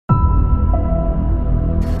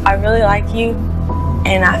I really like you,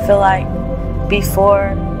 and I feel like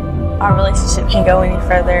before our relationship can go any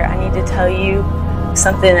further, I need to tell you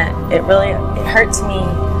something that it hurts me.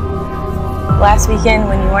 Last weekend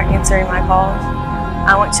when you weren't answering my calls,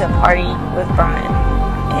 I went to a party with Brian,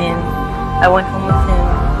 and I went home with him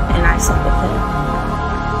and I slept with him.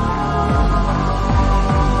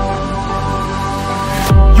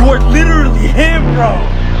 You are literally him, bro.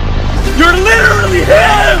 You're literally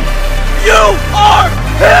him. You are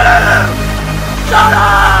him. Shut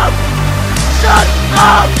up. Shut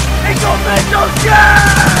up and go make those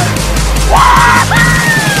games.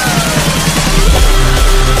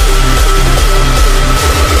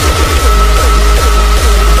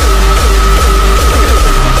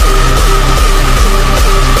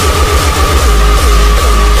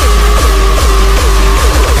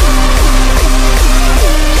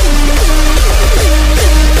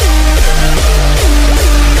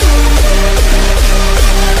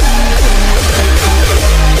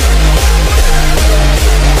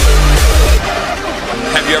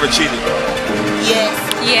 Have you ever cheated? Yes.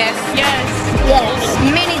 Yes. Yes. Yes.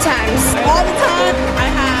 Many times. All the time. I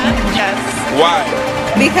have. Yes. Why?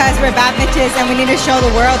 Because we're bad bitches and we need to show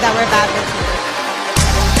the world that we're bad bitches.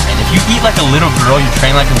 And if you eat like a little girl, you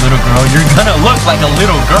train like a little girl, you're gonna look like a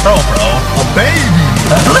little girl, bro. A baby.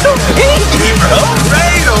 A little baby, bro.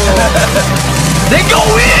 Cradle. Then go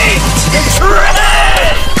eat!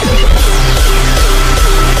 Tren!